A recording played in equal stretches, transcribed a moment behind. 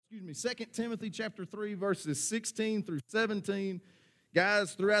2 Timothy chapter 3, verses 16 through 17.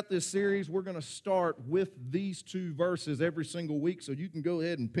 Guys, throughout this series, we're going to start with these two verses every single week, so you can go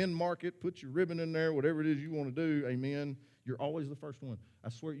ahead and pin mark it, put your ribbon in there, whatever it is you want to do. Amen. You're always the first one. I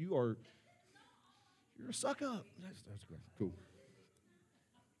swear you're a suck up. That's great. Cool.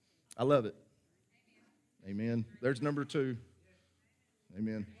 I love it. Amen. There's number 2.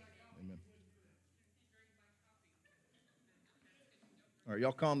 Amen. Amen. All right,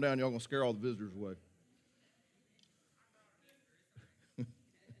 y'all calm down. Y'all going to scare all the visitors away.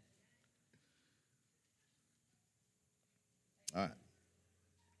 All right.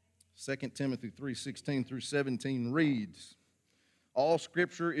 2 Timothy 3:16 through 17 reads, "All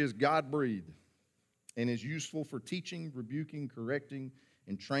Scripture is God-breathed and is useful for teaching, rebuking, correcting,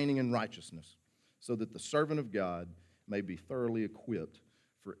 and training in righteousness, so that the servant of God may be thoroughly equipped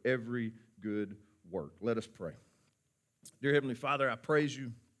for every good work." Let us pray. Dear Heavenly Father, I praise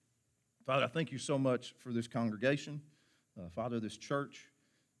you. Father, I thank you so much for this congregation. Father, this church.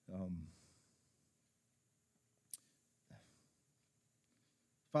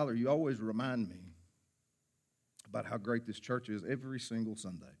 Father, you always remind me about how great this church is every single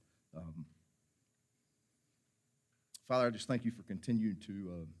Sunday. Father, I just thank you for continuing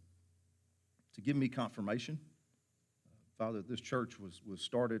to give me confirmation. Father, this church was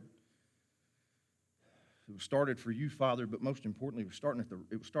started. It was started for you, Father, but most importantly, it was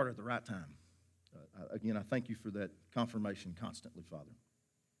started at the right time. Again, I thank you for that confirmation constantly, Father.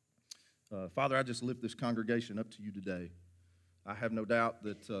 Father, I just lift this congregation up to you today. I have no doubt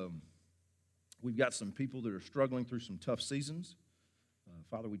that we've got some people that are struggling through some tough seasons.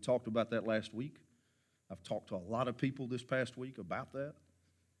 Father, we talked about that last week. I've talked to a lot of people this past week about that.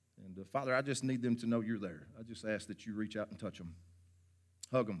 And Father, I just need them to know you're there. I just ask that you reach out and touch them.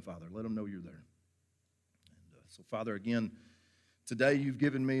 Hug them, Father. Let them know you're there. And so, Father, again, today you've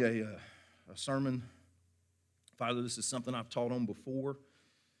given me a sermon. Father, this is something I've taught on before.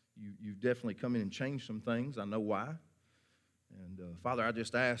 You've definitely come in and changed some things. I know why. And Father, I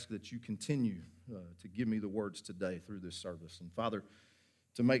just ask that you continue to give me the words today through this service. And Father,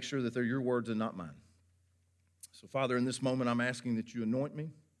 to make sure that they're your words and not mine. So Father, in this moment, I'm asking that you anoint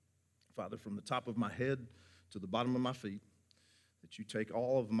me. Father, from the top of my head to the bottom of my feet, that you take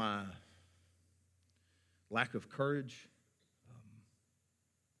all of my lack of courage,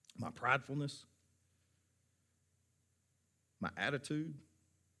 my pridefulness, my attitude,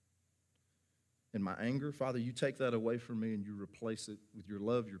 and my anger. Father, you take that away from me and you replace it with your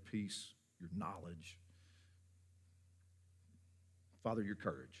love, your peace, your knowledge. Father, your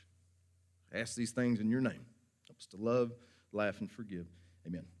courage. I ask these things in your name. Help us to love, laugh, and forgive.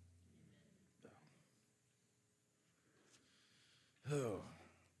 Amen. Oh,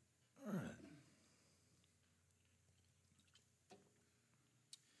 all right.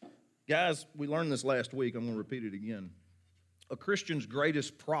 Guys, we learned this last week. I'm going to repeat it again. A Christian's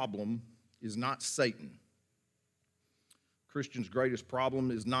greatest problem is not Satan. A Christian's greatest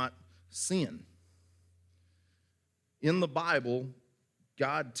problem is not sin. In the Bible,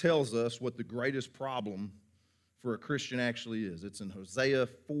 God tells us what the greatest problem for a Christian actually is. It's in Hosea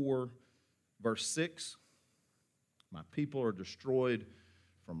 4, verse 6. My people are destroyed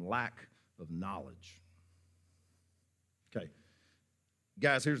from lack of knowledge. Okay.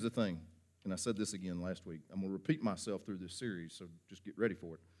 Guys, here's the thing, and I said this again last week. I'm going to repeat myself through this series, so just get ready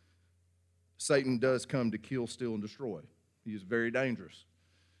for it. Satan does come to kill, steal, and destroy. He is very dangerous.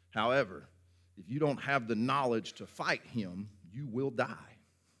 However, if you don't have the knowledge to fight him, you will die.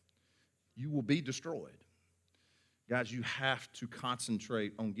 You will be destroyed. Guys, you have to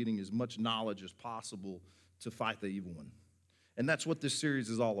concentrate on getting as much knowledge as possible to fight the evil one. And that's what this series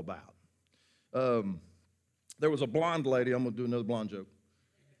is all about. There was a blonde lady. I'm going to do another blonde joke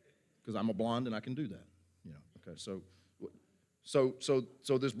because I'm a blonde and I can do that. You know. Okay,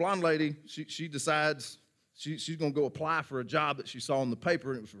 so this blonde lady, she decides she's going to go apply for a job that she saw in the paper,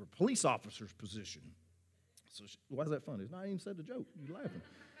 and it was for a police officer's position. So why is that funny? I even said the joke. You're laughing.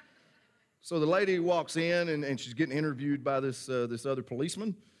 So the lady walks in, and she's getting interviewed by this other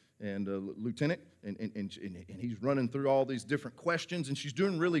policeman and lieutenant, and he's running through all these different questions, and she's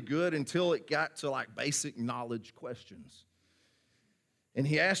doing really good until it got to like basic knowledge questions. And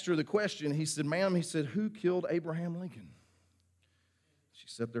he asked her the question. He said, "Ma'am," he said, "who killed Abraham Lincoln?" She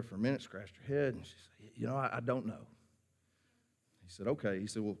sat there for a minute, scratched her head, and she said, I don't know. He said, "Okay." He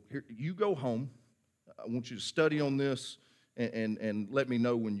said, "Well, here, you go home. I want you to study on this and let me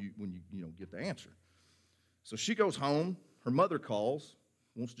know when you get the answer." So she goes home. Her mother calls,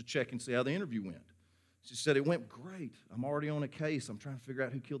 wants to check and see how the interview went. She said, "It went great. I'm already on a case. I'm trying to figure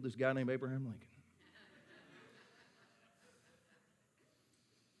out who killed this guy named Abraham Lincoln."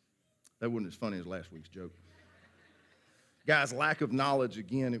 That wasn't as funny as last week's joke. Guys, lack of knowledge,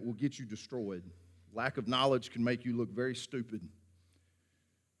 again, it will get you destroyed. Lack of knowledge can make you look very stupid,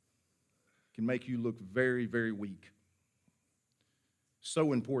 can make you look very, very weak.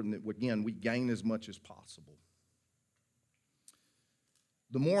 So important that, again, we gain as much as possible.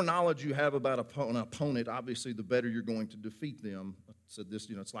 The more knowledge you have about an opponent, obviously, the better you're going to defeat them. I said this,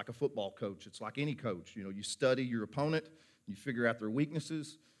 it's like a football coach. It's like any coach. You study your opponent, you figure out their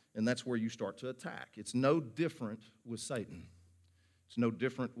weaknesses, and that's where you start to attack. It's no different with Satan. It's no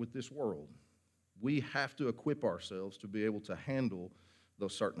different with this world. We have to equip ourselves to be able to handle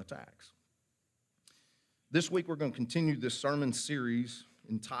those certain attacks. This week, we're going to continue this sermon series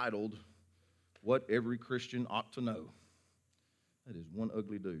entitled, What Every Christian Ought to Know. That is one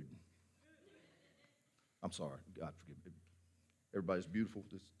ugly dude. I'm sorry. God forgive me. Everybody's beautiful.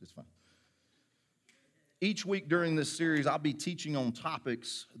 This is fine. Each week during this series, I'll be teaching on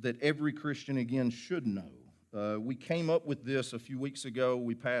topics that every Christian, again, should know. We came up with this a few weeks ago.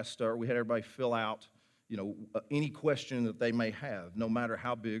 We had everybody fill out, any question that they may have, no matter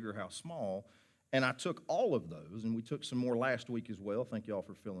how big or how small. And I took all of those, and we took some more last week as well. Thank you all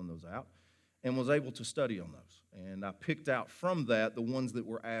for filling those out. And was able to study on those. And I picked out from that the ones that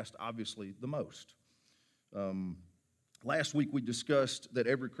were asked, obviously, the most. Last week we discussed that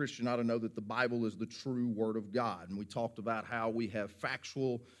every Christian ought to know that the Bible is the true Word of God. And we talked about how we have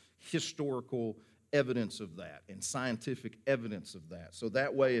factual, historical evidence of that and scientific evidence of that. So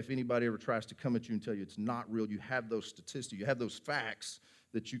that way, if anybody ever tries to come at you and tell you it's not real, you have those statistics, you have those facts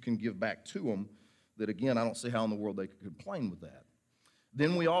that you can give back to them that, again, I don't see how in the world they could complain with that.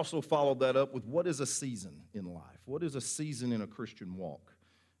 Then we also followed that up with what is a season in life? What is a season in a Christian walk?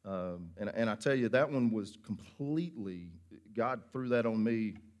 And I tell you, that one was completely, God threw that on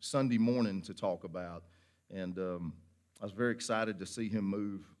me Sunday morning to talk about. And I was very excited to see him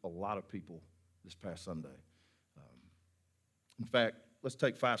move a lot of people this past Sunday. In fact, let's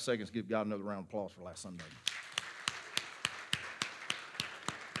take 5 seconds to give God another round of applause for last Sunday.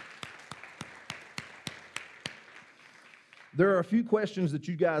 There are a few questions that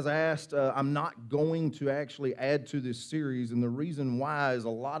you guys asked. I'm not going to actually add to this series, and the reason why is a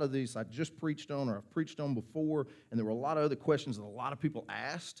lot of these I just preached on or I've preached on before, and there were a lot of other questions that a lot of people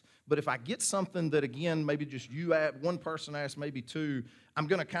asked. But if I get something that, again, maybe just one person asked, maybe two, I'm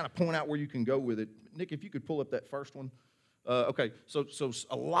going to kind of point out where you can go with it. Nick, if you could pull up that first one. Okay, so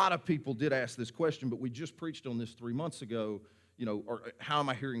a lot of people did ask this question, but we just preached on this 3 months ago. Or how am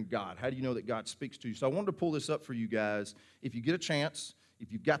I hearing God? How do you know that God speaks to you? So I wanted to pull this up for you guys. If you get a chance,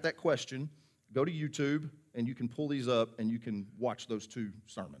 if you've got that question, go to YouTube, and you can pull these up, and you can watch those two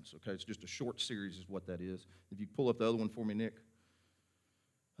sermons, okay? It's just a short series is what that is. If you pull up the other one for me, Nick.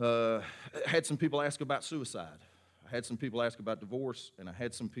 I had some people ask about suicide. I had some people ask about divorce, and I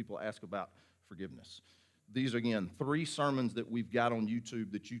had some people ask about forgiveness. These are, again, 3 sermons that we've got on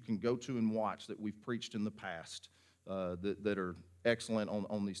YouTube that you can go to and watch that we've preached in the past. That are excellent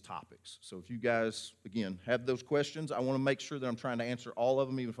on these topics. So if you guys, again, have those questions, I want to make sure that I'm trying to answer all of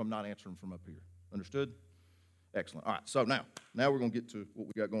them, even if I'm not answering them from up here. Understood? Excellent. All right, so now we're going to get to what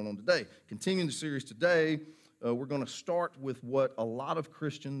we got going on today. Continuing the series today, we're going to start with what a lot of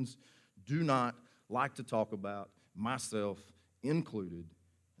Christians do not like to talk about, myself included,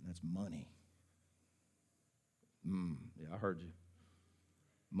 and that's money. Yeah, I heard you.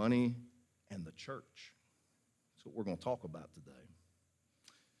 Money and the church. That's what we're going to talk about today.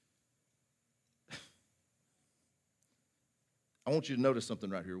 I want you to notice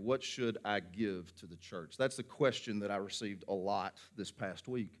something right here. What should I give to the church? That's the question that I received a lot this past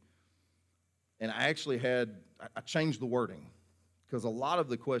week. And I actually I changed the wording because a lot of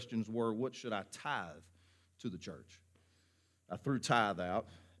the questions were, what should I tithe to the church? I threw tithe out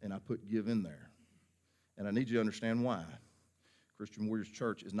and I put give in there. And I need you to understand why. Christian Warriors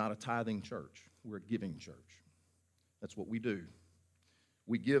Church is not a tithing church. We're a giving church. That's what we do.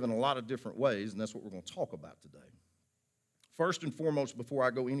 We give in a lot of different ways, and that's what we're going to talk about today. First and foremost, before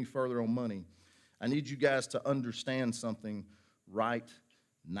I go any further on money, I need you guys to understand something right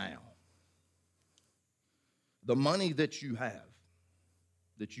now. The money that you have,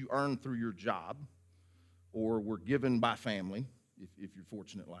 that you earn through your job, or were given by family, if you're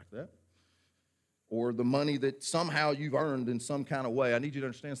fortunate like that, or the money that somehow you've earned in some kind of way, I need you to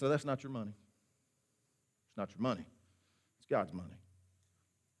understand, so that's not your money. It's not your money. It's God's money.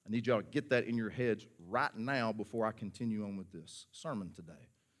 I need y'all to get that in your heads right now before I continue on with this sermon today.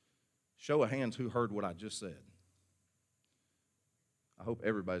 Show of hands who heard what I just said. I hope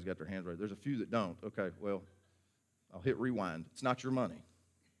everybody's got their hands raised. There's a few that don't. Okay, well, I'll hit rewind. It's not your money.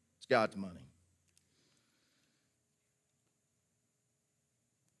 It's God's money.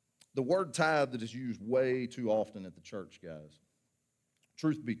 The word tithe that is used way too often at the church, guys.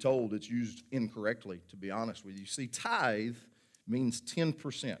 Truth be told, it's used incorrectly, to be honest with you. See, tithe means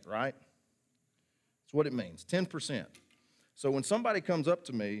 10%, right? That's what it means, 10%. So when somebody comes up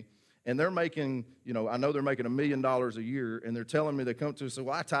to me and they're making, I know they're making $1 million a year, and they're telling me they come to us and say,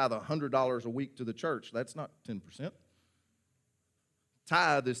 well, I tithe $100 a week to the church. That's not 10%.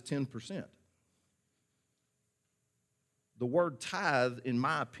 Tithe is 10%. The word tithe, in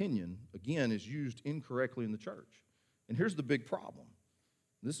my opinion, again, is used incorrectly in the church. And here's the big problem.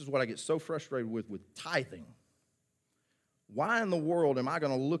 This is what I get so frustrated with tithing. Why in the world am I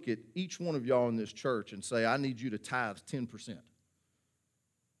going to look at each one of y'all in this church and say, I need you to tithe 10%?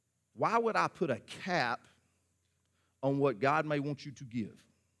 Why would I put a cap on what God may want you to give?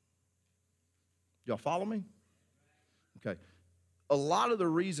 Y'all follow me? Okay. A lot of the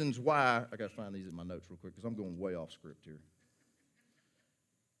reasons why, I got to find these in my notes real quick because I'm going way off script here.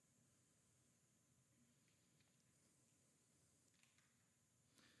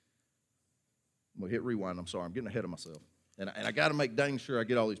 I'm going to hit rewind. I'm sorry. I'm getting ahead of myself. And I got to make dang sure I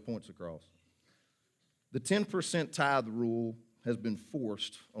get all these points across. The 10% tithe rule has been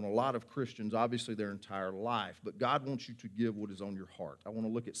forced on a lot of Christians, obviously their entire life. But God wants you to give what is on your heart. I want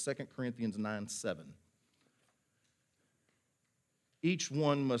to look at 2 Corinthians 9:7. Each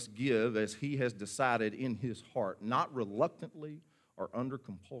one must give as he has decided in his heart, not reluctantly or under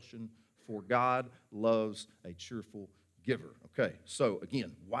compulsion, for God loves a cheerful giver. Okay, so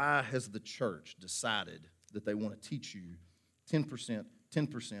again, why has the church decided that they want to teach you 10%,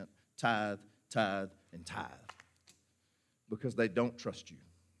 10%, tithe, tithe, and tithe? Because they don't trust you.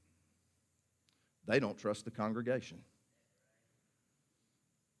 They don't trust the congregation.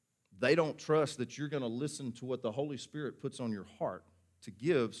 They don't trust that you're going to listen to what the Holy Spirit puts on your heart to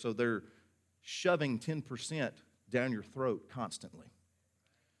give, so they're shoving 10% down your throat constantly.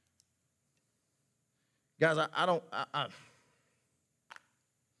 Guys,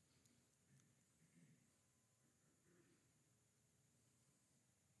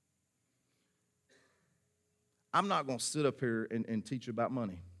 I'm not going to sit up here and teach about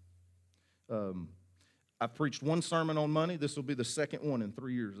money. I've preached one sermon on money. This will be the second one in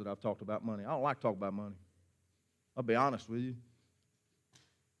 3 years that I've talked about money. I don't like talking about money. I'll be honest with you.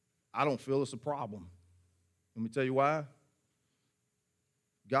 I don't feel it's a problem. Let me tell you why.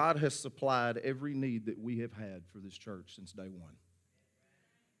 God has supplied every need that we have had for this church since day one.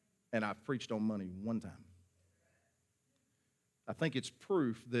 And I've preached on money one time. I think it's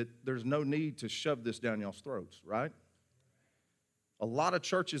proof that there's no need to shove this down y'all's throats, right? A lot of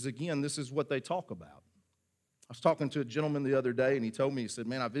churches, again, this is what they talk about. I was talking to a gentleman the other day, and he told me, he said,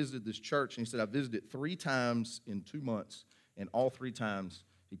 man, I visited this church, and he said, I visited 3 times in 2 months, and all 3 times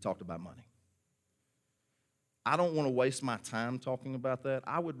he talked about money. I don't want to waste my time talking about that.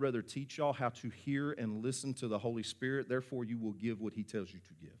 I would rather teach y'all how to hear and listen to the Holy Spirit. Therefore, you will give what he tells you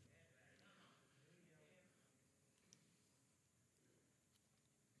to give.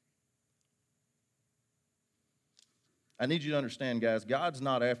 I need you to understand, guys, God's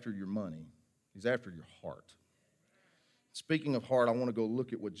not after your money. He's after your heart. Speaking of heart, I want to go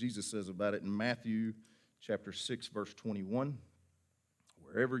look at what Jesus says about it in Matthew chapter 6, verse 21.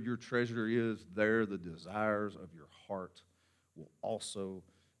 Wherever your treasure is, there the desires of your heart will also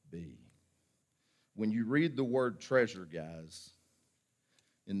be. When you read the word treasure, guys,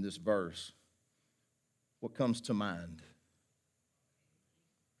 in this verse, what comes to mind?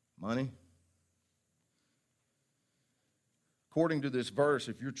 Money? According to this verse,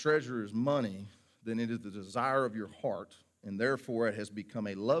 if your treasure is money, then it is the desire of your heart, and therefore it has become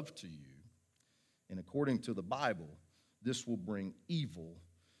a love to you. And according to the Bible, this will bring evil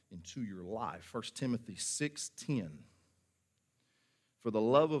into your life. 1 Timothy 6:10. For the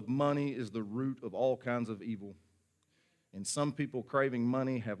love of money is the root of all kinds of evil, and some people craving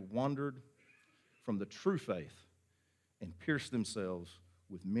money have wandered from the true faith and pierced themselves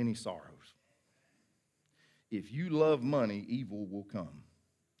with many sorrows. If you love money, evil will come.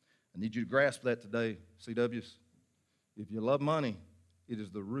 I need you to grasp that today, CWs. If you love money, it is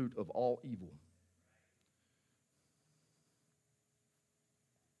the root of all evil.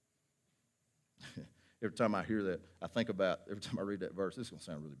 Every time I hear that, I think about, every time I read that verse, this is going to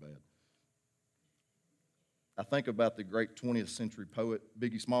sound really bad. I think about the great 20th century poet,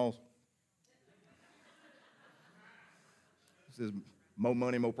 Biggie Smalls. He says, more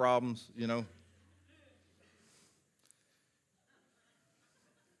money, more problems, you know.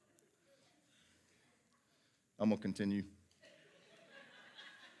 I'm going to continue.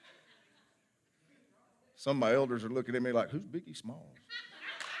 Some of my elders are looking at me like, who's Biggie Smalls?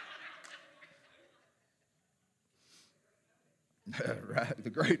 Right, the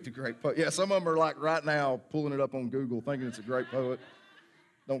great poet. Yeah, some of them are like right now pulling it up on Google thinking it's a great poet.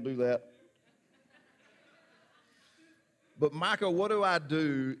 Don't do that. But Micah, what do I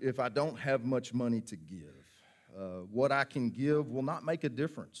do if I don't have much money to give? What I can give will not make a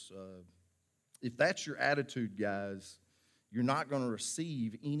difference. If that's your attitude, guys, you're not going to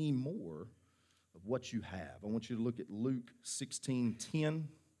receive any more of what you have. I want you to look at Luke 16:10.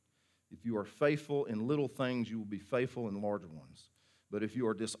 If you are faithful in little things, you will be faithful in larger ones. But if you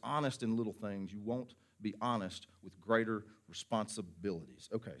are dishonest in little things, you won't be honest with greater responsibilities.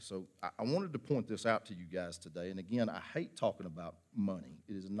 Okay, so I wanted to point this out to you guys today. And again, I hate talking about money.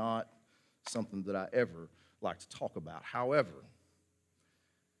 It is not something that I ever like to talk about. However,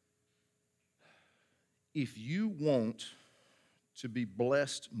 if you want to be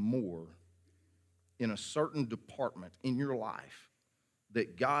blessed more in a certain department in your life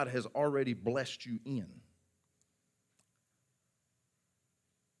that God has already blessed you in,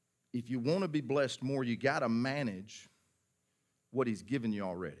 if you want to be blessed more, you got to manage what He's given you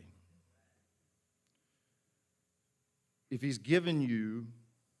already. If He's given you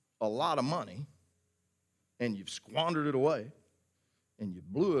a lot of money and you've squandered it away and you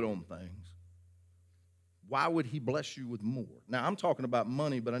blew it on things, why would He bless you with more? Now, I'm talking about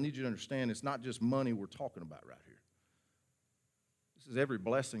money, but I need you to understand it's not just money we're talking about right here. This is every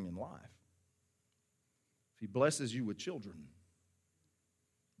blessing in life. If He blesses you with children,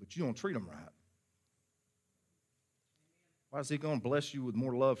 but you don't treat them right, why is He going to bless you with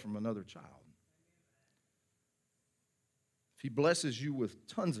more love from another child? If He blesses you with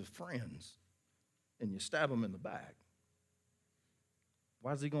tons of friends and you stab them in the back,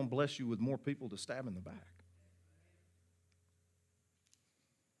 why is He going to bless you with more people to stab in the back?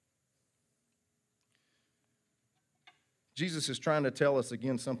 Jesus is trying to tell us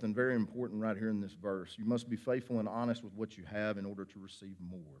again something very important right here in this verse. You must be faithful and honest with what you have in order to receive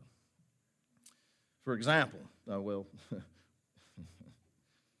more. For example,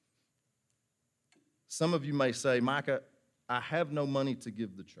 some of you may say, Micah, I have no money to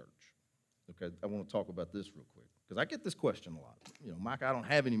give the church. Okay, I want to talk about this real quick because I get this question a lot. Micah, I don't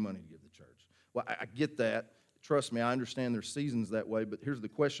have any money to give the church. Well, I get that. Trust me, I understand there's seasons that way, but here's the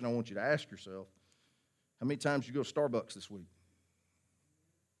question I want you to ask yourself. How many times did you go to Starbucks this week?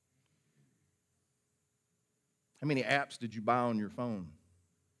 How many apps did you buy on your phone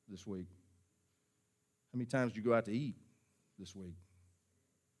this week? How many times did you go out to eat this week?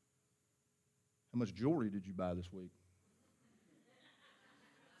 How much jewelry did you buy this week?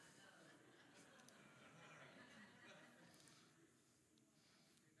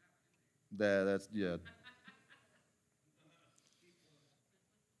 Yeah.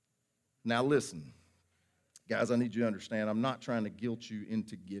 Now listen, guys, I need you to understand, I'm not trying to guilt you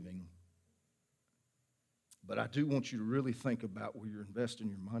into giving, but I do want you to really think about where you're investing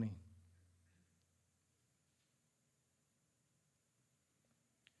your money.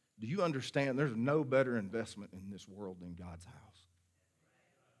 Do you understand there's no better investment in this world than God's house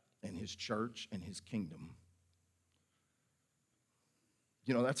and His church and His kingdom?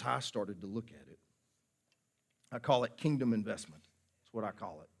 That's how I started to look at it. I call it kingdom investment. That's what I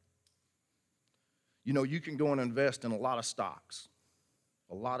call it. You can go and invest in a lot of stocks.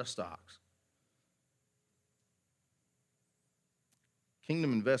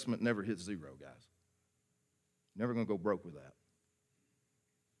 Kingdom investment never hits zero, guys. Never going to go broke with that.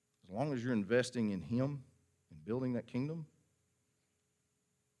 As long as you're investing in Him and building that kingdom,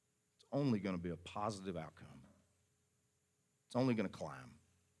 it's only going to be a positive outcome. It's only going to climb.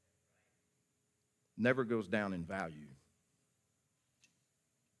 Never goes down in value.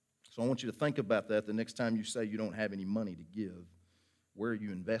 So I want you to think about that the next time you say you don't have any money to give. Where are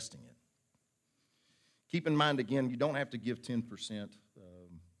you investing it? Keep in mind, again, you don't have to give 10%.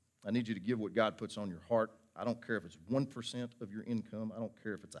 I need you to give what God puts on your heart. I don't care if it's 1% of your income. I don't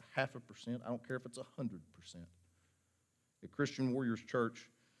care if it's 0.5%. I don't care if it's 100%. At Christian Warriors Church,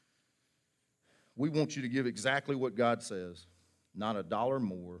 we want you to give exactly what God says, not a dollar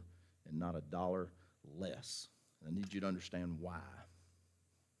more and not a dollar less. I need you to understand why.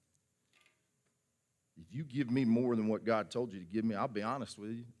 If you give me more than what God told you to give me, I'll be honest with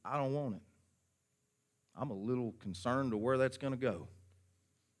you, I don't want it. I'm a little concerned to where that's going to go.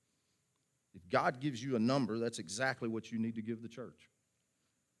 If God gives you a number, that's exactly what you need to give the church.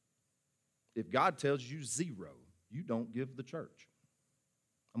 If God tells you 0, you don't give the church.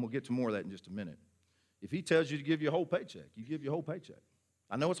 I'm going to get to more of that in just a minute. If He tells you to give you a whole paycheck, you give your whole paycheck.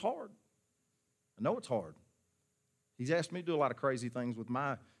 I know it's hard. He's asked me to do a lot of crazy things with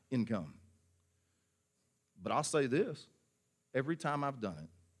my income. But I'll say this, every time I've done it,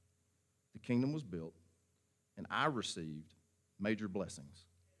 the kingdom was built, and I received major blessings.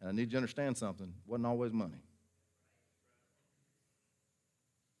 And I need you to understand something. It wasn't always money.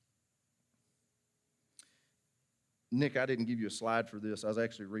 Nick, I didn't give you a slide for this. I was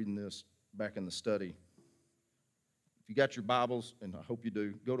actually reading this back in the study. If you got your Bibles, and I hope you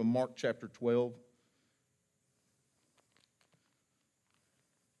do, go to Mark chapter 12.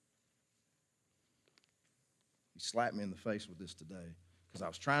 He slapped me in the face with this today because I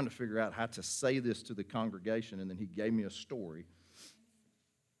was trying to figure out how to say this to the congregation, and then he gave me a story.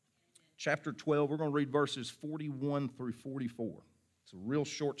 Chapter 12, we're going to read verses 41 through 44. It's a real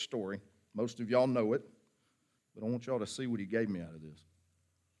short story. Most of y'all know it, but I want y'all to see what he gave me out of this.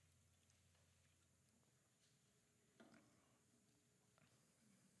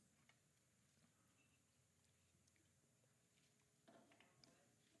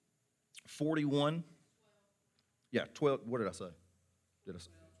 $41. Yeah, 12. What did I say?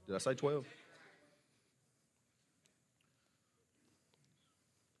 Did I say 12?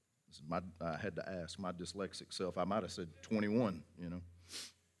 I had to ask my dyslexic self. I might have said 21,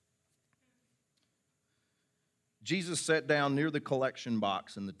 Jesus sat down near the collection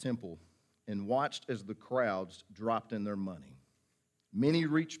box in the temple and watched as the crowds dropped in their money. Many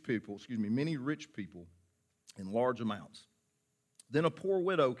rich people in large amounts. Then a poor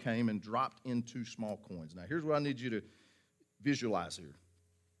widow came and dropped in 2 small coins. Now, here's what I need you to visualize here.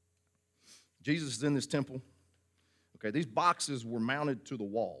 Jesus is in this temple. Okay, these boxes were mounted to the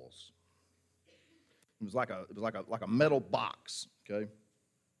walls. It was like a metal box, okay?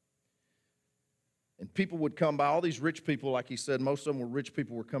 And people would come by, all these rich people, like he said, most of them were rich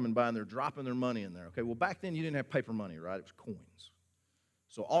people, were coming by and they're dropping their money in there. Okay, well, back then you didn't have paper money, right? It was coins.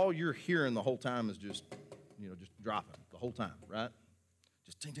 So all you're hearing the whole time is just dropping the whole time, right?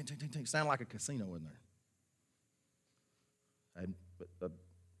 Just ting, ting, ting, ting, ting. Sound like a casino in there.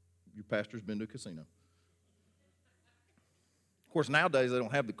 Your pastor's been to a casino. Of course, nowadays they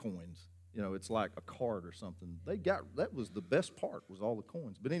don't have the coins. It's like a card or something. That was the best part, was all the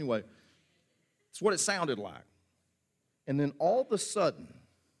coins. But anyway, it's what it sounded like. And then all of a sudden,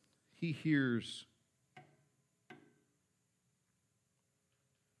 he hears,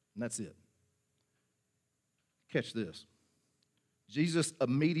 and that's it. Catch this. Jesus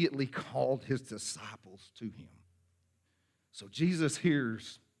immediately called his disciples to him. So Jesus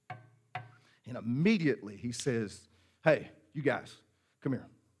hears, and immediately he says, hey, you guys, come here.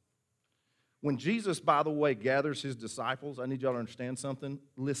 When Jesus, by the way, gathers his disciples, I need y'all to understand something.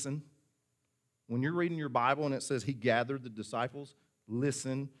 Listen. When you're reading your Bible and it says he gathered the disciples,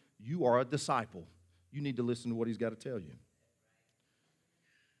 listen, you are a disciple. You need to listen to what he's got to tell you.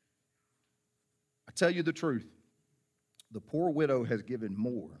 I tell you the truth. The poor widow has given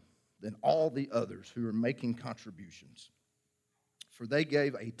more than all the others who are making contributions, for they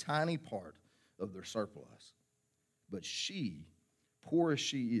gave a tiny part of their surplus. But she, poor as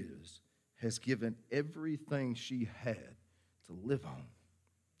she is, has given everything she had to live on.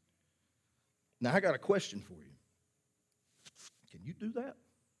 Now, I got a question for you. Can you do that?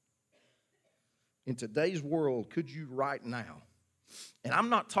 In today's world, could you right now? And I'm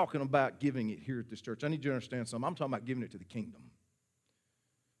not talking about giving it here at this church. I need you to understand something. I'm talking about giving it to the kingdom.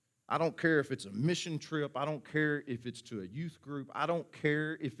 I don't care if it's a mission trip. I don't care if it's to a youth group. I don't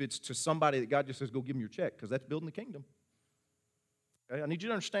care if it's to somebody that God just says, go give them your check, because that's building the kingdom. Okay? I need you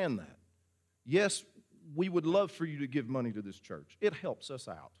to understand that. Yes, we would love for you to give money to this church. It helps us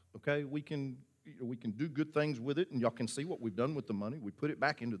out, okay? We can do good things with it, and y'all can see what we've done with the money. We put it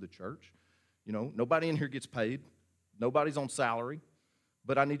back into the church. Nobody in here gets paid. Nobody's on salary.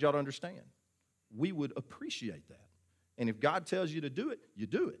 But I need y'all to understand, we would appreciate that. And if God tells you to do it, you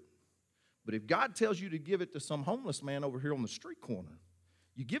do it. But if God tells you to give it to some homeless man over here on the street corner,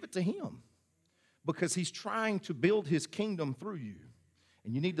 you give it to him, because he's trying to build his kingdom through you.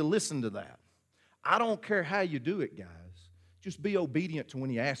 And you need to listen to that. I don't care how you do it, guys. Just be obedient to when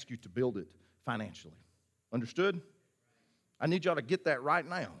he asks you to build it financially. Understood? I need y'all to get that right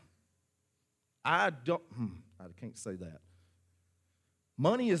now. I can't say that.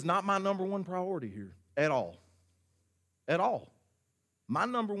 Money is not my number one priority here at all. At all. My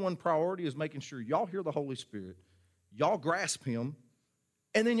number one priority is making sure y'all hear the Holy Spirit, y'all grasp him,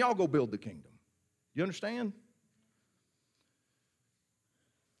 and then y'all go build the kingdom. You understand?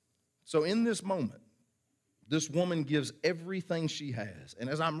 So in this moment, this woman gives everything she has. And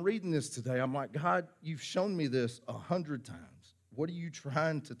as I'm reading this today, I'm like, God, you've shown me this 100 times. What are you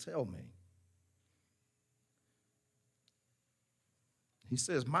trying to tell me? He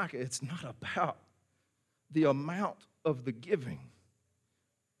says, Micah, it's not about the amount of the giving.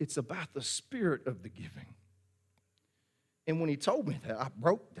 It's about the spirit of the giving. And when he told me that, I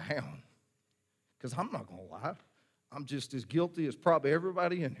broke down. Because I'm not going to lie. I'm just as guilty as probably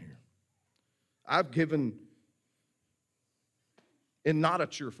everybody in here. I've given in not a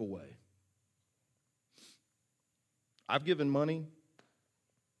cheerful way. I've given money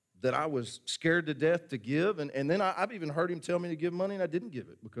that I was scared to death to give, and then I've even heard him tell me to give money, and I didn't give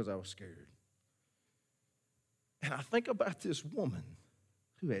it because I was scared. And I think about this woman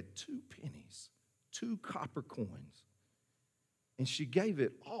who had 2 pennies, 2 copper coins, and she gave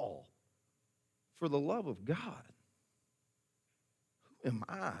it all for the love of God. Who am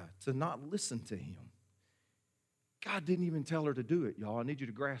I to not listen to him? God didn't even tell her to do it, y'all. I need you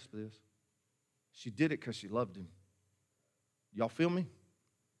to grasp this. She did it because she loved him. Y'all feel me?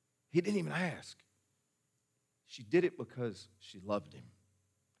 He didn't even ask. She did it because she loved him.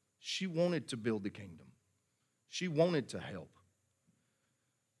 She wanted to build the kingdom. She wanted to help.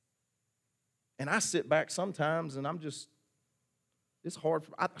 And I sit back sometimes and it's hard.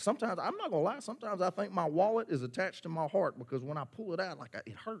 Sometimes, I'm not going to lie, sometimes I think my wallet is attached to my heart because when I pull it out,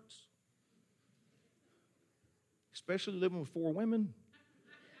 it hurts. Especially living with 4 women.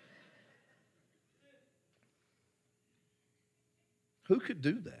 Who could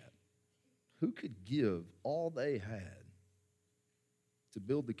do that? Who could give all they had to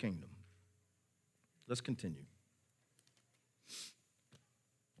build the kingdom? Let's continue.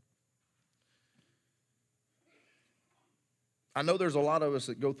 I know there's a lot of us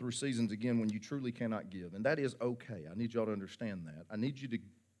that go through seasons again when you truly cannot give, and that is okay. I need y'all to understand that. I need you to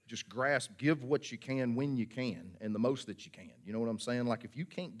just grasp, give what you can when you can, and the most that you can. You know what I'm saying? Like if you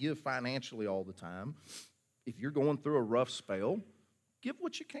can't give financially all the time, if you're going through a rough spell, give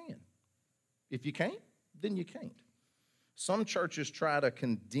what you can. If you can't, then you can't. Some churches try to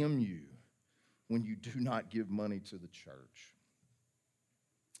condemn you when you do not give money to the church.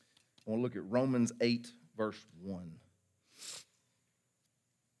 I want to look at Romans 8, verse 1.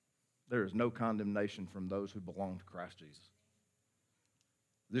 There is no condemnation from those who belong to Christ Jesus.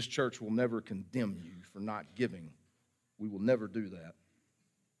 This church will never condemn you for not giving. We will never do that.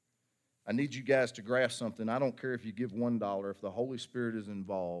 I need you guys to grasp something. I don't care if you give $1. If the Holy Spirit is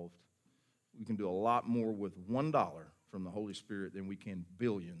involved, we can do a lot more with $1 from the Holy Spirit than we can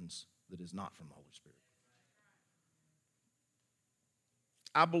billions that is not from the Holy Spirit.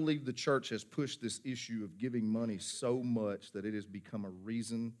 I believe the church has pushed this issue of giving money so much that it has become a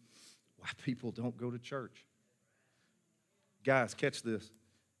reason why people don't go to church. Guys, catch this.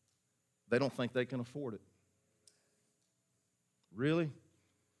 They don't think they can afford it. Really?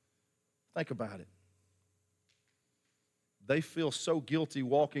 Think about it. They feel so guilty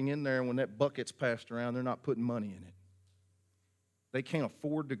walking in there, and when that bucket's passed around, they're not putting money in it. They can't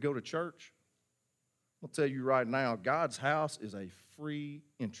afford to go to church. I'll tell you right now, God's house is a free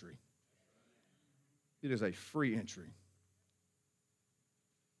entry. It is a free entry.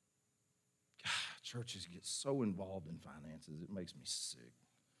 God, churches get so involved in finances, it makes me sick.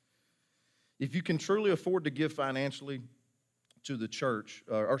 If you can truly afford to give financially to the church,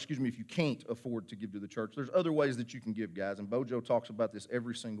 if you can't afford to give to the church, there's other ways that you can give, guys, and Bojo talks about this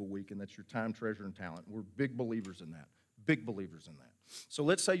every single week, and that's your time, treasure, and talent. We're big believers in that. Big believers in that. So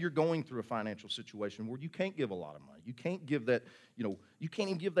let's say you're going through a financial situation where you can't give a lot of money. You can't give that, you can't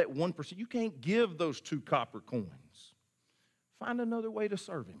even give that 1%. You can't give those 2 copper coins. Find another way to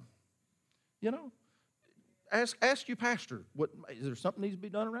serve him. Ask your pastor, is there something needs to be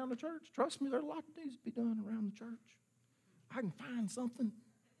done around the church? Trust me, there's a lot that needs to be done around the church. I can find something.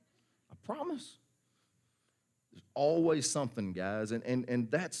 I promise. There's always something, guys, and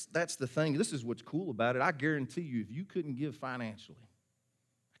that's the thing. This is what's cool about it. I guarantee you, if you couldn't give financially,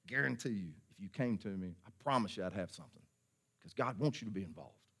 I guarantee you, if you came to me, I promise you I'd have something, because God wants you to be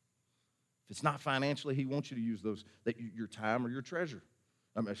involved. If it's not financially, He wants you to use your time or your treasure.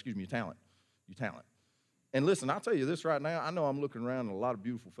 Your talent. Your talent. And listen, I'll tell you this right now. I know I'm looking around at a lot of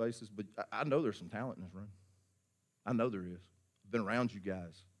beautiful faces, but I know there's some talent in this room. I know there is. I've been around you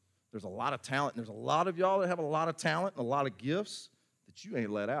guys. There's a lot of talent. There's a lot of y'all that have a lot of talent and a lot of gifts that you ain't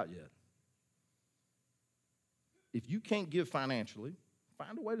let out yet. If you can't give financially,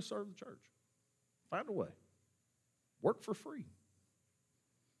 find a way to serve the church. Find a way. Work for free.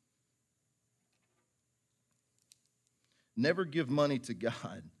 Never give money to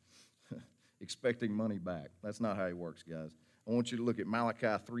God expecting money back. That's not how He works, guys. I want you to look at Malachi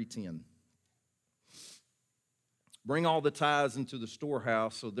 3:10. Bring all the tithes into the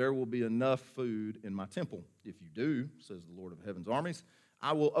storehouse, so there will be enough food in my temple. If you do, says the Lord of heaven's armies,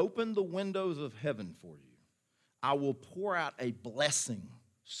 I will open the windows of heaven for you. I will pour out a blessing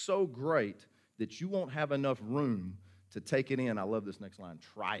so great that you won't have enough room to take it in. I love this next line.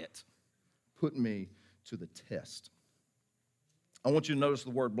 Try it. Put me to the test. I want you to notice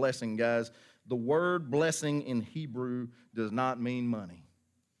the word blessing, guys. The word blessing in Hebrew does not mean money.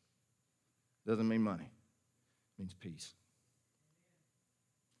 Doesn't mean money. It means peace.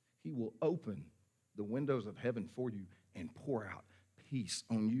 He will open the windows of heaven for you and pour out peace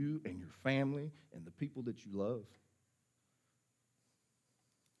on you and your family and the people that you love.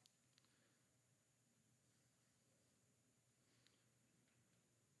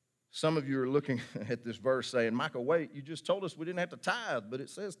 Some of you are looking at this verse saying, Michael, wait, you just told us we didn't have to tithe, but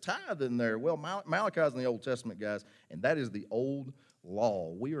it says tithe in there. Well, Malachi's in the Old Testament, guys, and that is the old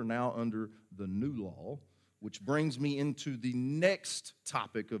law. We are now under the new law, which brings me into the next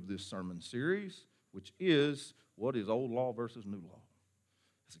topic of this sermon series, which is, what is old law versus new law?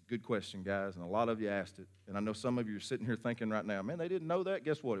 That's a good question, guys, and a lot of you asked it. And I know some of you are sitting here thinking right now, man, they didn't know that.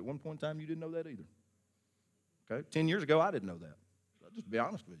 Guess what? At one point in time, you didn't know that either. Okay? 10 years ago, I didn't know that. I'll just be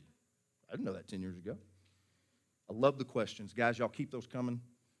honest with you. I didn't know that 10 years ago. I love the questions. Guys, y'all keep those coming.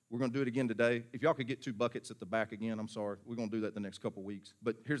 We're going to do it again today. If y'all could get 2 buckets at the back again, I'm sorry. We're going to do that the next couple weeks.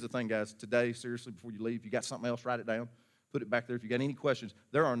 But here's the thing, guys. Today, seriously, before you leave, if you got something else, write it down. Put it back there. If you got any questions,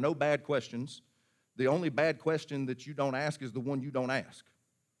 there are no bad questions. The only bad question that you don't ask is the one you don't ask.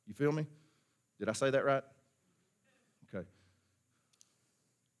 You feel me? Did I say that right? Okay.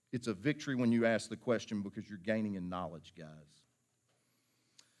 It's a victory when you ask the question because you're gaining in knowledge, guys.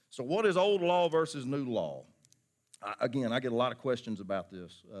 So what is old law versus new law? Again, I get a lot of questions about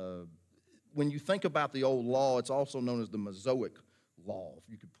this. When you think about the old law, it's also known as the Mosaic law.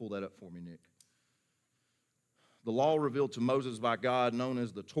 If you could pull that up for me, Nick. The law revealed to Moses by God, known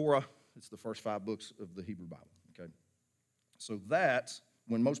as the Torah. It's the first 5 books of the Hebrew Bible. Okay. So that,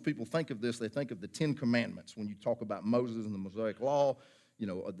 when most people think of this, they think of the 10 Commandments. When you talk about Moses and the Mosaic law, you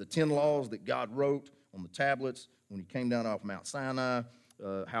know, the 10 laws that God wrote on the tablets when he came down off Mount Sinai.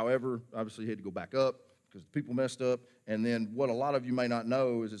 However, obviously he had to go back up because the people messed up. And then what a lot of you may not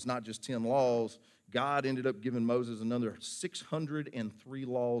know is it's not just 10 laws. God ended up giving Moses another 603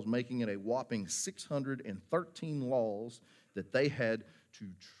 laws, making it a whopping 613 laws that they had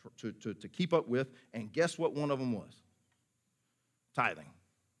to keep up with. And guess what one of them was? Tithing.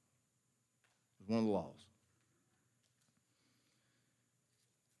 It was one of the laws.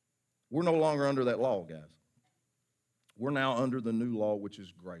 We're no longer under that law, guys. We're now under the new law, which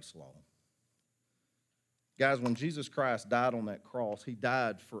is grace law. Guys, when Jesus Christ died on that cross, he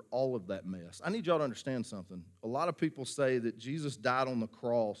died for all of that mess. I need y'all to understand something. A lot of people say that Jesus died on the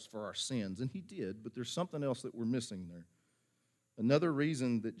cross for our sins, and he did, but there's something else that we're missing there. Another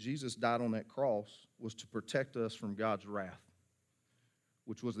reason that Jesus died on that cross was to protect us from God's wrath,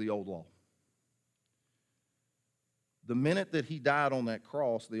 which was the old law. The minute that he died on that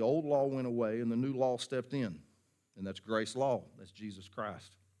cross, the old law went away and the new law stepped in. And that's grace law. That's Jesus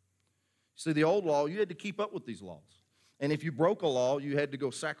Christ. See, the old law, you had to keep up with these laws. And if you broke a law, you had to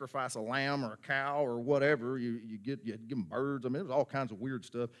go sacrifice a lamb or a cow or whatever. You had to give them birds. I mean, it was all kinds of weird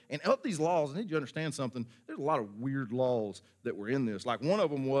stuff. And of these laws, I need you to understand something. There's a lot of weird laws that were in this. Like one of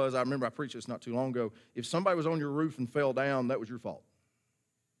them was, I remember I preached this not too long ago, if somebody was on your roof and fell down, that was your fault.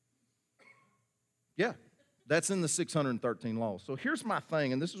 Yeah. That's in the 613 laws. So here's my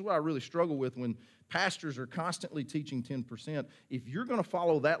thing, and this is what I really struggle with when pastors are constantly teaching 10%. If you're going to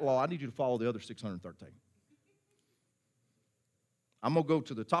follow that law, I need you to follow the other 613. I'm going to go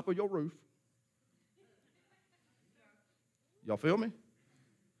to the top of your roof. Y'all feel me?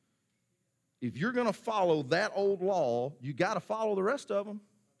 If you're going to follow that old law, you got to follow the rest of them.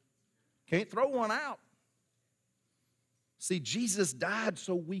 Can't throw one out. See, Jesus died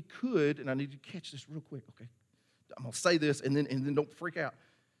so we could, and I need you to catch this real quick, okay? I'm going to say this, and then don't freak out.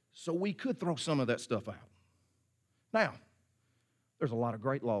 So we could throw some of that stuff out. Now, there's a lot of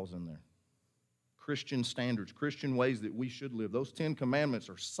great laws in there. Christian standards, Christian ways that we should live. Those 10 commandments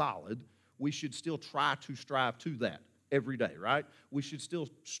are solid. We should still try to strive to that every day, right? We should still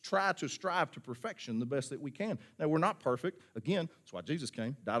try to strive to perfection the best that we can. Now, we're not perfect. Again, that's why Jesus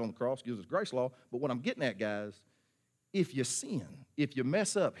came, died on the cross, gives us grace law. But what I'm getting at, guys, if you sin, if you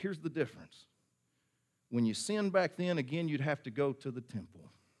mess up, here's the difference. When you sin back then, again, you'd have to go to the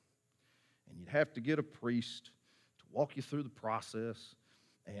temple. And you'd have to get a priest to walk you through the process.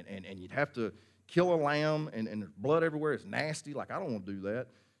 And you'd have to kill a lamb, and there's blood everywhere. It's nasty. Like, I don't want to do that.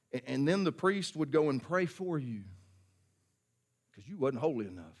 And then the priest would go and pray for you because you wasn't holy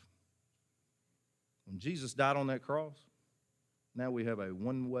enough. When Jesus died on that cross, now we have a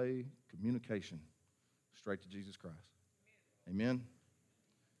one-way communication straight to Jesus Christ. Amen?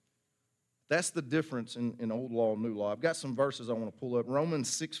 That's the difference in old law and new law. I've got some verses I want to pull up. Romans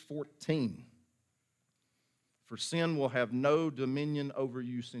 6:14. For sin will have no dominion over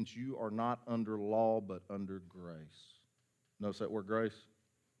you since you are not under law but under grace. Notice that word grace?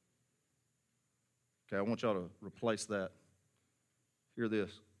 Okay, I want y'all to replace that. Hear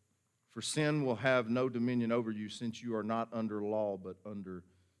this. For sin will have no dominion over you, since you are not under law, but under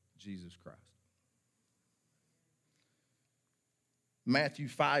Jesus Christ. Matthew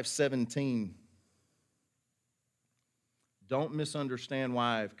 5:17. Don't misunderstand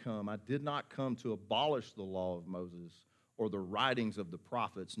why I've come. I did not come to abolish the law of Moses or the writings of the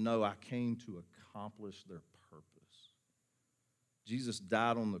prophets. No, I came to accomplish their purpose. Jesus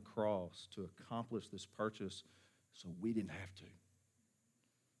died on the cross to accomplish this purchase so we didn't have to.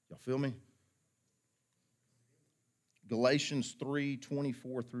 Y'all feel me? Galatians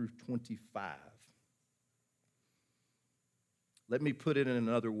 3:24 through 25. Let me put it in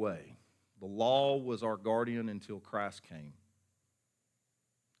another way. The law was our guardian until Christ came.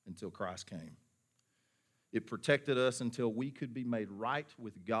 Until Christ came. It protected us until we could be made right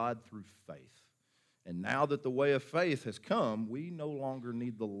with God through faith. And now that the way of faith has come, we no longer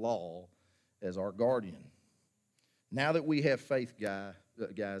need the law as our guardian. Now that we have faith,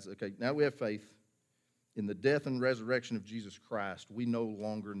 now we have faith in the death and resurrection of Jesus Christ, we no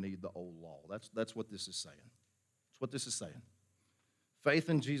longer need the old law. That's what this is saying. That's what this is saying. Faith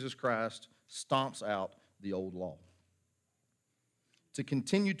in Jesus Christ stomps out the old law. To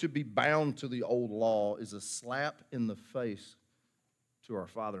continue to be bound to the old law is a slap in the face to our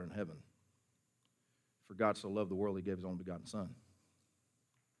Father in heaven. For God so loved the world, he gave his only begotten Son.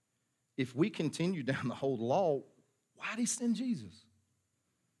 If we continue down the old law, why did he send Jesus?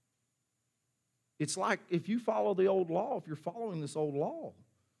 It's like if you follow the old law, if you're following this old law,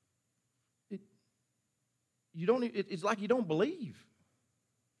 it's like you don't believe.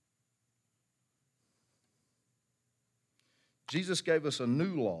 Jesus gave us a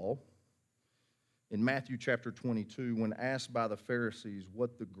new law in Matthew chapter 22 when asked by the Pharisees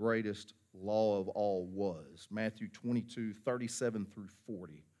what the greatest law of all was. Matthew 22, 37 through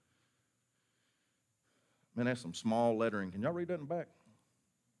 40. Man, that's some small lettering. Can y'all read that in the back?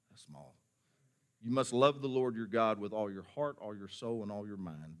 That's small. You must love the Lord your God with all your heart, all your soul, and all your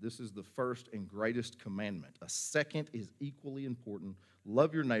mind. This is the first and greatest commandment. A second is equally important.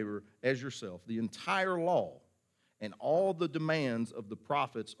 Love your neighbor as yourself. The entire law and all the demands of the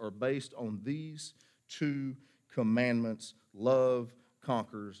prophets are based on these two commandments. Love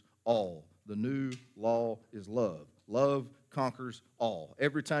conquers all. The new law is love. Love conquers all.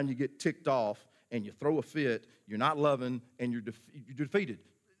 Every time you get ticked off and you throw a fit, you're not loving and you're defeated.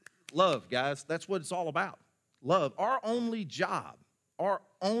 Love, guys, that's what it's all about. Love. Our only job,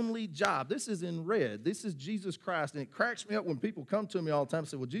 this is in red. This is Jesus Christ. And it cracks me up when people come to me all the time and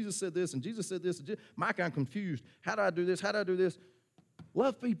say, well, Jesus said this, and Jesus said this. Mike, I'm confused. How do I do this? How do I do this?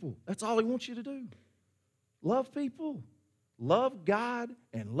 Love people. That's all he wants you to do. Love people. Love God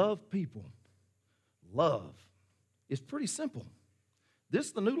and love people. Love. It's pretty simple. This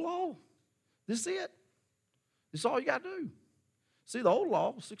is the new law. This is it. This is all you got to do. See, the old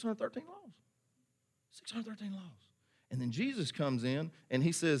law was 613 laws. 613 laws. And then Jesus comes in and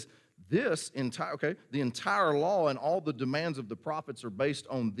he says, the entire law and all the demands of the prophets are based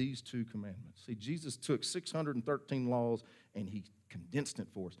on these two commandments. See, Jesus took 613 laws and he condensed it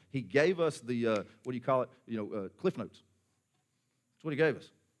for us. He gave us the, Cliff Notes. That's what he gave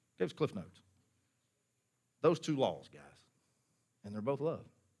us. He gave us Cliff Notes. Those two laws, guys. And they're both love.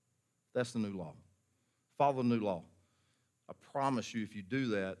 That's the new law. Follow the new law. I promise you, if you do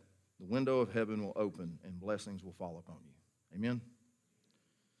that, the window of heaven will open and blessings will fall upon you. Amen?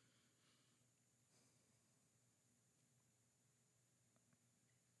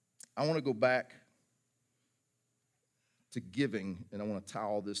 I want to go back to giving, and I want to tie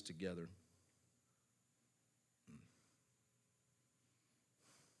all this together.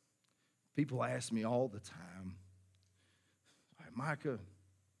 People ask me all the time, Micah,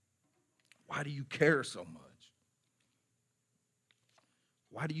 why do you care so much?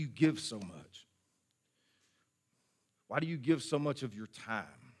 Why do you give so much? Why do you give so much of your time?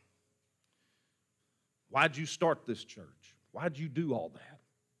 Why'd you start this church? Why'd you do all that?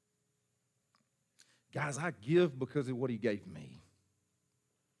 Guys, I give because of what he gave me.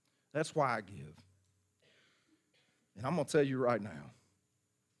 That's why I give. And I'm going to tell you right now,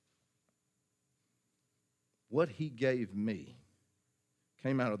 what he gave me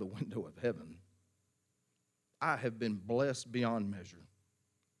came out of the window of heaven. I have been blessed beyond measure.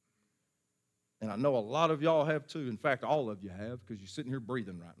 And I know a lot of y'all have too. In fact, all of you have, because you're sitting here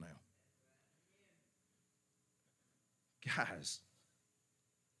breathing right now. Guys,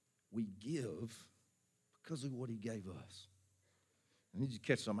 we give because of what he gave us. I need you to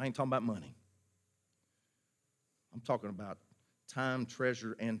catch something. I ain't talking about money. I'm talking about time,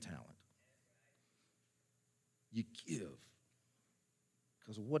 treasure, and talent. You give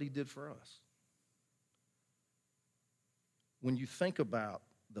because of what he did for us. when you think about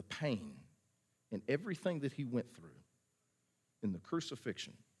the pain and everything that he went through in the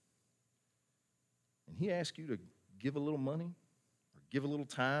crucifixion, and he asked you to give a little money or give a little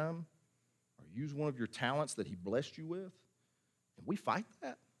time or use one of your talents that he blessed you with, and we fight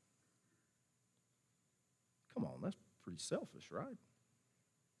that? Come on, that's pretty selfish, right?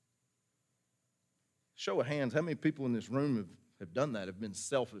 Show of hands, how many people in this room have done that, have been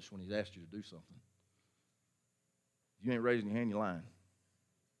selfish when he's asked you to do something? If you ain't raising your hand, you're lying.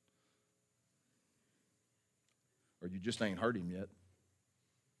 Or you just ain't heard him yet.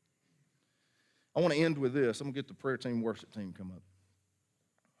 I want to end with this. I'm going to get the prayer team, worship team come up.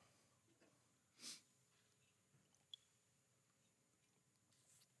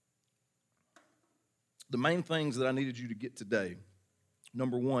 The main things that I needed you to get today,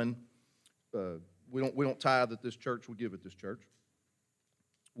 number one, we don't tithe at this church, we give at this church.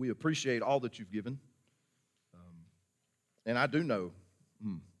 We appreciate all that you've given. And I do know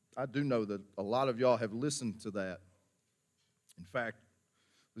that a lot of y'all have listened to that. In fact,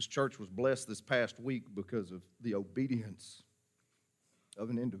 this church was blessed this past week because of the obedience of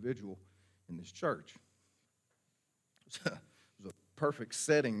an individual in this church. It was a perfect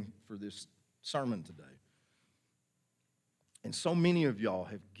setting for this sermon today. And so many of y'all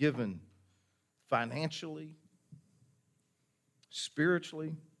have given financially,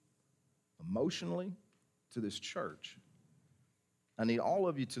 spiritually, emotionally to this church. I need all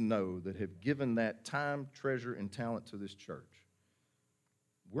of you to know that have given that time, treasure, and talent to this church.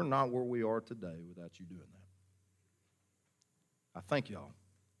 We're not where we are today without you doing that. I thank y'all.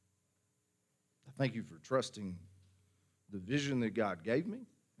 I thank you for trusting the vision that God gave me,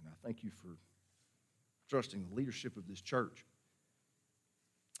 and I thank you for trusting the leadership of this church.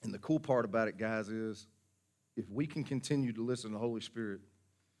 And the cool part about it, guys, is if we can continue to listen to the Holy Spirit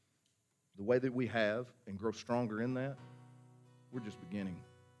the way that we have and grow stronger in that, we're just beginning.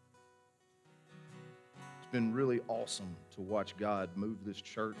 It's been really awesome to watch God move this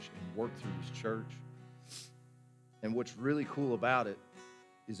church and work through this church. And what's really cool about it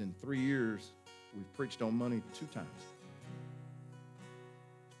is in 3 years, we've preached on money 2 times.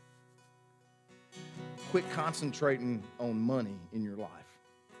 Quit concentrating on money in your life.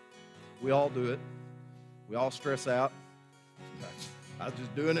 We all do it. We all stress out. I was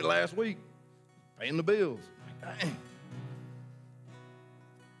just doing it last week, paying the bills. Dang.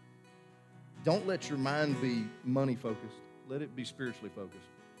 Don't let your mind be money focused. Let it be spiritually focused.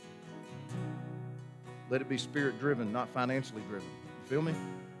 Let it be spirit driven, not financially driven. You feel me?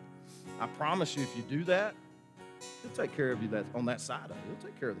 I promise you, if you do that, he'll take care of you on that side of it. He'll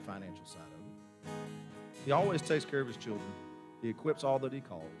take care of the financial side of it. He always takes care of his children. He equips all that he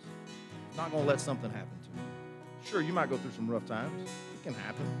calls. He's not going to let something happen to you. Sure, you might go through some rough times. It can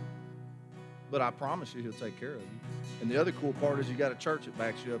happen. But I promise you, he'll take care of you. And the other cool part is you got a church that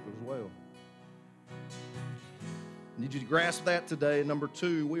backs you up as well. I need you to grasp that today. Number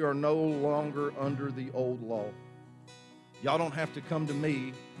 2, we are no longer under the old law. Y'all don't have to come to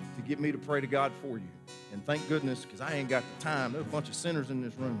me to get me to pray to God for you. And thank goodness, because I ain't got the time. There's a bunch of sinners in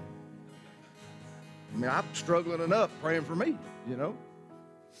this room. I mean, I'm struggling enough praying for me, you know.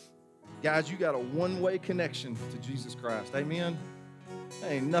 Guys, you got a one-way connection to Jesus Christ. Amen?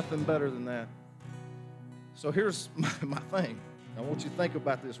 There ain't nothing better than that. So here's my thing. I want you to think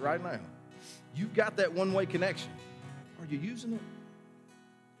about this right now. You've got that one-way connection. Are you using it?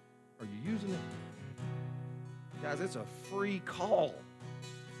 Are you using it? Guys, it's a free call.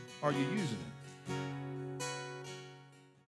 Are you using it?